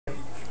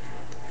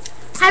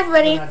Hi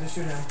everybody. No, just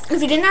shoot him.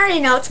 If you didn't already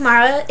know,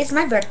 tomorrow is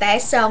my birthday,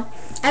 so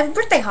I have a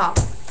birthday haul.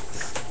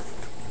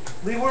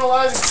 Leave one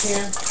alive if you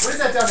can. What is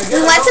that down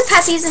there? We went to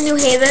Pessy's in New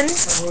Haven,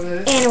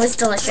 and it was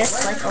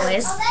delicious, like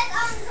always.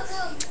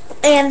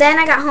 And then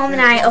I got home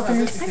and I opened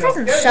my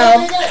presents.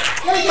 So,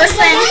 first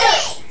thing,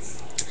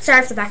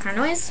 sorry for the background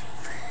noise,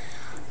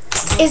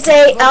 is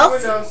a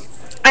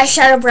e.l.f.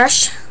 eyeshadow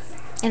brush,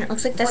 and it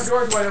looks like this.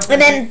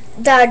 And then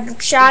the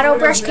shadow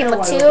brush came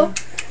with 2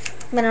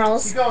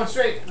 minerals.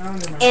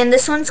 And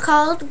this one's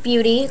called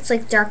Beauty. It's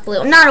like dark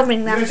blue. I'm not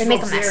opening them, they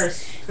make a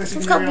mess. This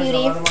one's called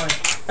Beauty.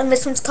 And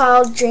this one's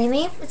called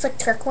Dreamy. It's like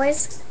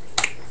turquoise.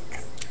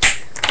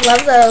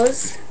 Love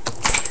those.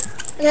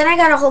 And then I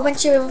got a whole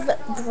bunch of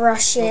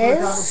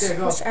brushes,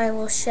 which I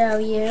will show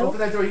you. Open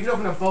that door. You can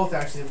open them both,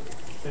 actually.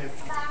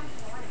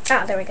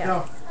 Ah, there we go.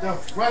 No.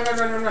 Run.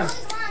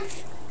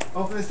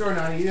 Open this door,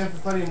 Nani. You have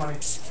plenty of money.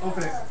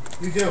 Open it.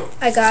 You do.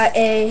 I got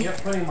a you have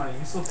plenty of money.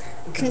 You still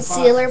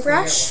concealer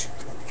brush.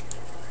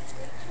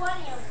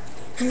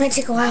 It might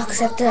take a while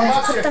because I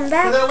have to put them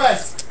back.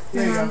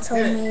 My mom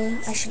told me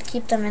I should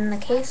keep them in the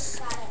case,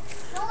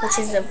 which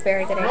is a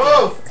very good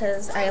idea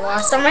because I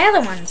lost all my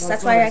other ones.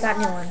 That's why I got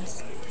new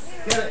ones.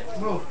 Get it.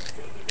 Move.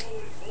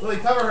 Lily,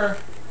 cover her.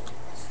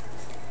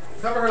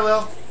 Cover her,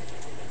 Lil.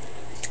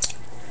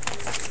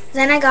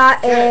 Then I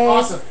got a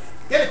awesome.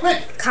 Get it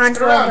quick.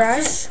 Contour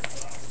brush.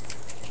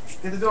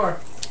 Get the door.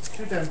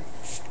 Shoot them.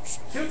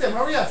 Shoot them.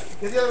 Hurry up.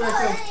 Get the other way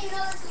too.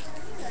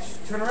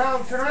 Turn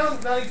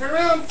around, Nani. Turn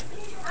around.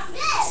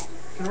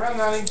 Turn around,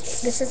 Nani.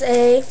 This is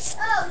a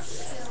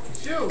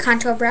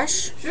contour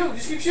brush. Shoot,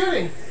 just keep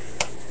shooting.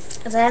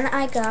 Then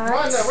I got...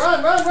 Run. It's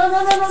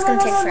going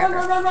to take forever.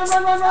 I'm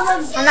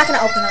not going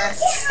to open the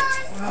rest.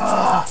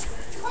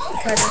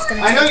 Because it's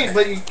going to I know you,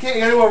 but you can't.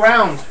 You got to go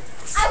around.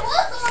 I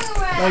was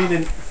going around. No, you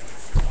didn't.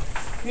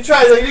 You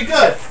tried, though. You did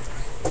good.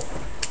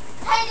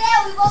 Hey, Dad,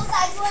 we both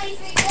got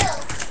 23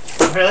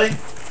 kills. Really?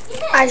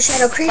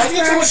 Eyeshadow crease brush. I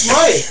get so much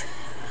money.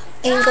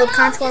 Angled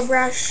contour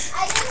brush.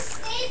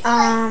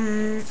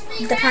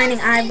 Defining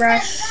eye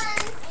brush.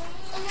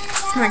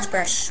 Smudge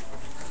brush.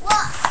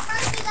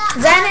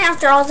 Then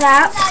after all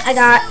that, I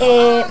got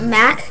a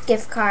MAC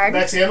gift card.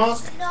 Looks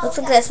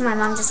like this. My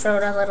mom just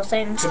wrote a little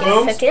thing. She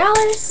gave me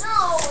 $50.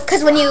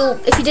 Because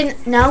if you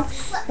didn't know,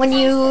 when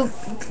you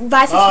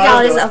buy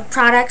 $50 of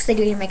products, they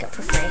do your makeup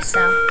for free. So,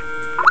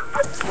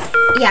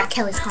 yeah,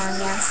 Kelly's calling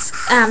me. Yes.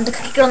 The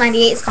Cookie Girl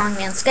 98 is calling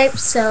me on Skype.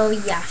 So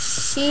yeah,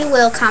 she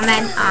will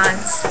comment on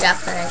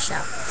stuff that I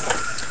show.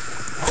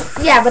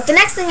 Yeah, but the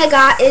next thing I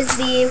got is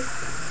the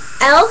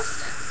e.l.f.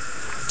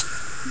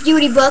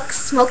 Beauty Book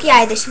Smoky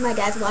Eye Edition. My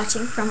dad's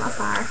watching from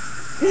afar.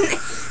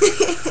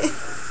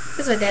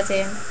 That's what dad's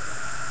saying.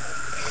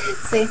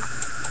 See?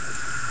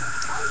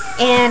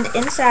 And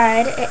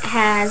inside it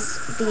has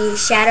the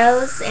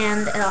shadows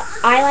and an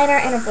eyeliner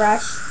and a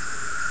brush.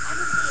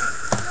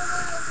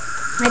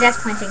 My dad's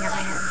pointing at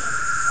my head.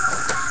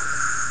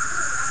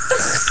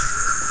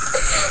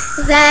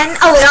 Then,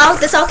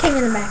 this all came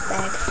in the back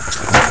bag.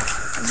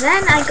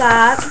 Then I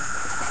got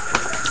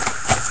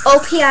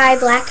OPI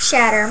Black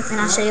Shatter,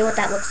 and I'll show you what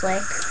that looks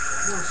like.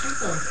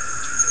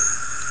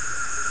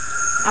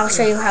 I'll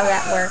show you how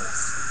that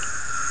works.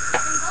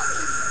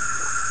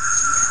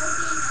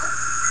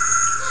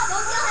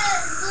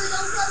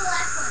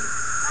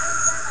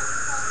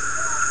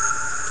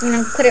 I'm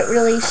going to put it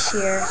really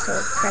sheer so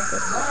it's correctly.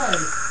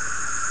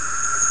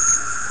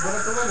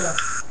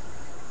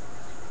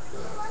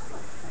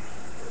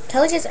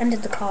 Kelly just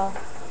ended the call.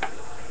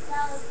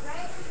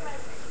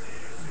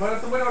 Put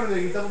up the window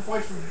today. You double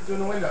points for doing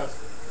the windows.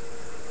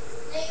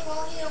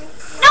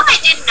 No, I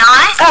did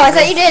not. Oh, I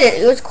thought you did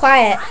it. It was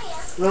quiet.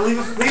 Well, leave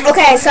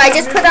Okay, so I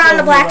just put on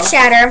the black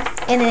shatter,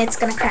 and it's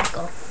gonna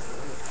crackle.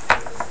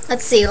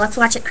 Let's see. Let's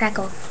watch it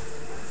crackle.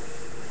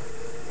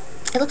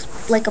 It looks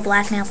like a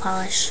black nail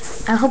polish.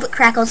 I hope it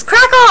crackles.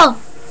 Crackle!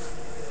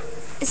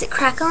 Is it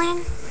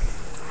crackling?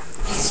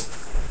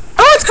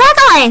 Oh, it's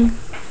crackling!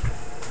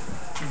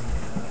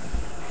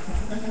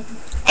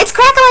 It's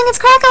crackling! It's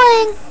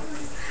crackling!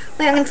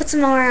 Wait, I'm going to put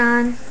some more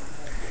on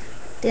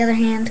the other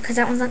hand, because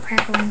that one's not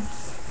crackling.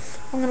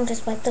 I'm going to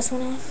just wipe this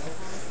one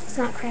off. It's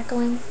not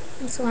crackling,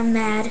 and so I'm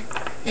mad.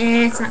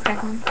 It's not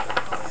crackling.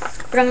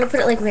 But I'm going to put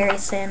it, like, very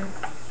thin.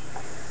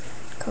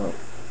 Cool.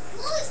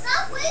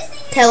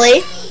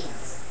 Kelly?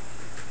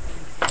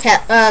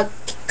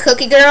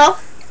 Cookie Girl?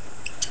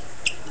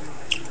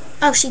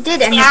 Oh, she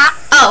did end it.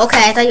 Oh,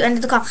 okay, I thought you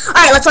ended the call.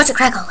 Alright, let's watch it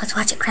crackle. Let's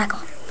watch it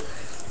crackle.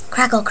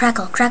 Crackle,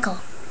 crackle, crackle.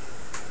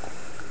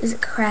 Is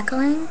it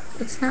crackling?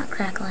 It's not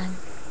crackling.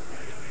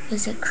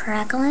 Is it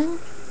crackling?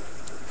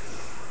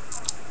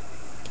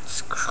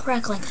 It's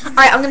crackling.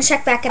 Alright, I'm going to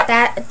check back at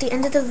that at the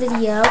end of the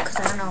video, because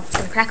I don't know if it's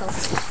going to crackle.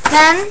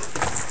 Then,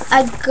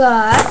 I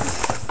got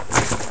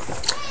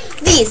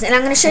these, and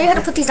I'm going to show you how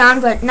to put these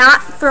on, but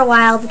not for a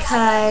while,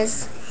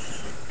 because...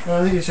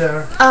 I think you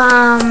shower.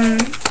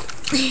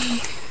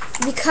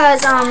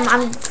 Because,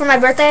 for my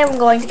birthday, I'm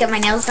going to get my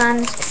nails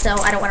done, so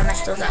I don't want to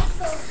mess those up.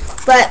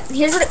 But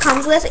here's what it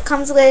comes with. It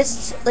comes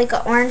with like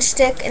an orange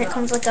stick, and it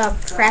comes with a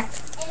prep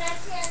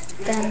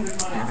then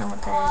I don't know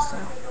what that is,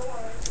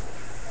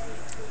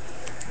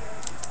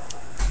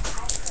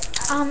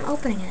 so I'm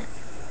opening it.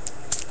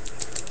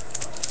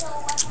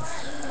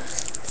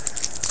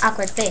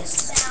 Awkward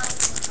face.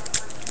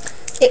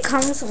 It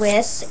comes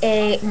with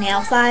a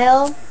nail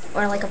file,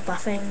 or like a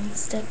buffing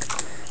stick,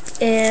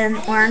 an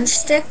orange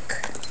stick,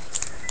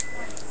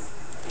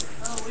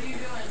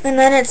 and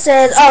then it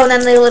says, oh, and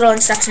then the little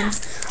instructions.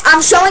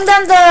 I'm showing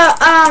them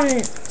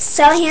the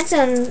Sally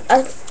Hansen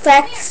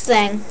effects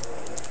thing.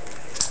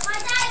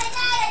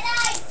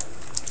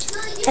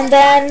 And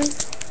then,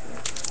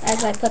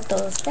 as I put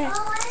those back,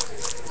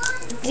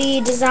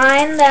 the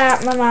design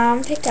that my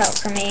mom picked out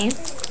for me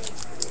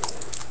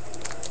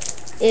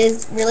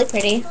is really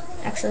pretty.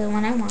 Actually, the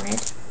one I wanted.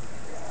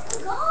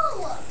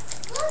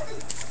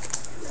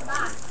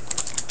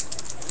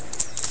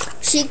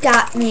 She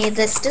got me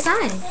this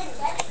design.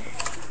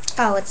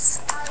 Oh, it's...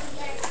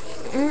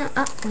 Oh,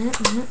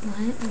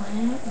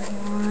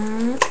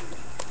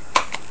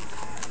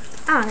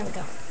 there we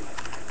go.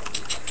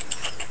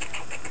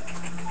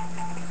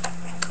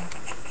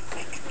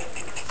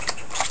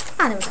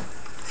 Ah, there we go.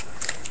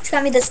 She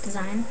got me this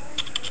design.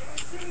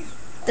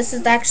 This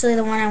is actually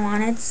the one I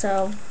wanted,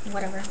 so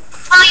whatever.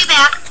 Call you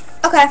back.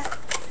 Okay.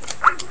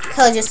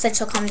 Kelly just said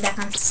she'll call me back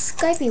on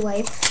Skypey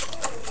wipe.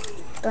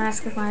 Don't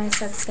ask me why I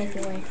said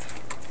Skypey wipe.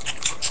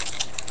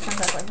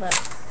 Sounds ugly, but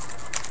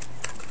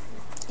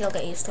you'll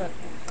get used to it.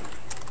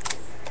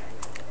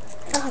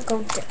 Oh,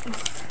 go down.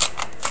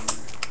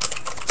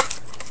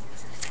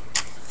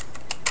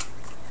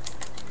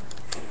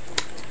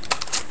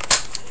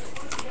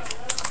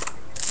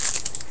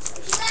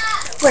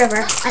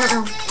 Whatever. I don't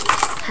know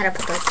how to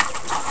put those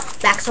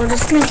back, so we're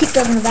just gonna keep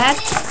those in the bag.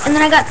 And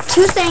then I got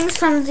two things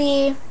from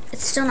the...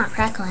 It's still not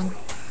crackling.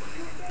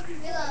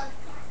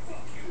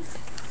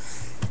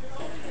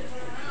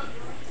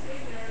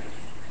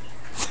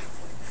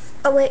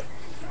 Oh wait,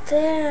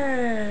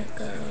 there it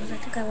goes. I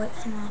think I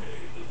wiped them off.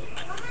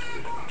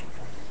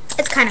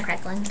 It's kind of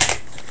crackling.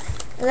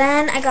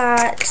 Then I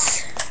got,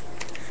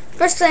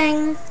 first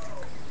thing,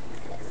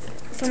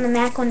 from the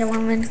MAC Wonder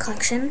Woman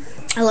collection.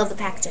 I love the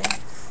packaging.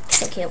 It's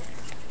so cute.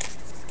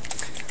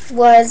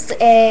 Was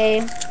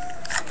a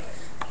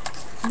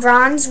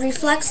bronze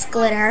reflex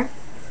glitter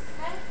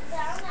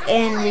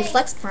in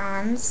reflex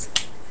bronze.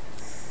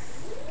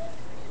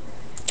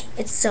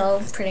 It's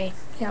so pretty.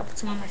 Here, I'll put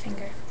some on my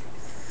finger.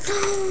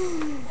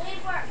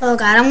 Oh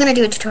god, I'm gonna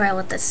do a tutorial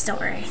with this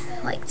story,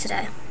 like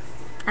today.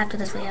 After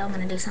this video, I'm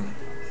gonna do some.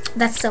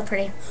 That's so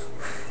pretty.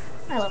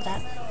 I love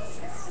that.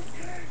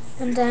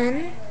 And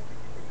then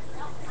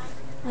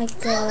I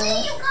got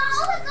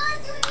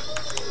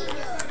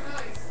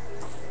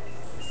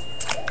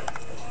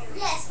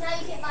Yes, now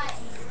you can buy it.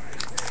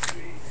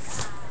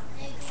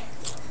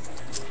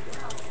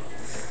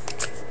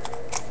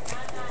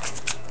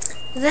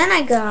 Then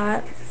I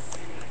got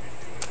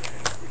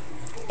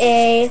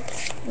a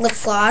lip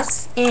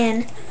gloss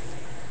in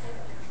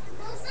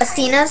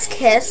Athena's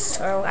Kiss,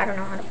 or I don't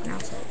know how to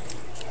pronounce it.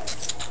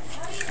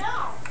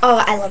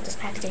 Oh, I love this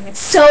packaging. It's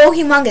so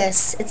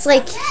humongous. It's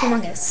like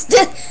humongous.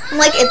 I'm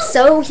like, it's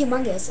so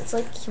humongous. It's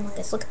like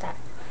humongous. Look at that.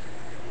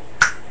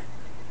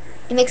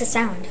 It makes a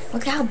sound.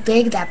 Look at how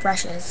big that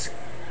brush is.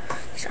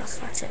 I'll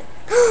swatch it.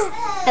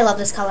 I love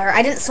this color.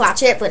 I didn't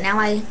swatch it, but now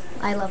I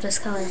love this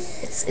color.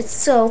 It's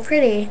so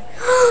pretty.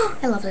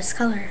 I love this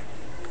color.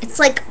 It's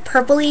like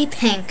purpley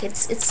pink.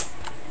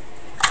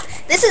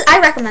 I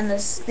recommend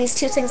this. These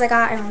two things I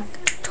got, I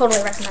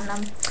totally recommend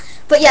them.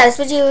 But yeah, this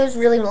video is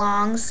really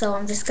long, so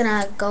I'm just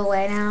gonna go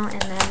away now,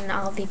 and then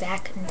I'll be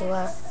back and do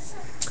a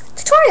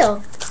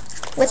tutorial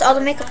with all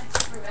the makeup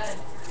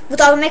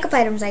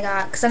items I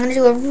got. Because I'm gonna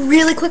do a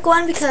really quick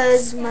one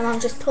because my mom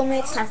just told me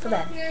it's time for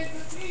bed.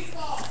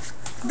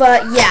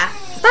 But yeah,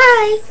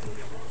 bye.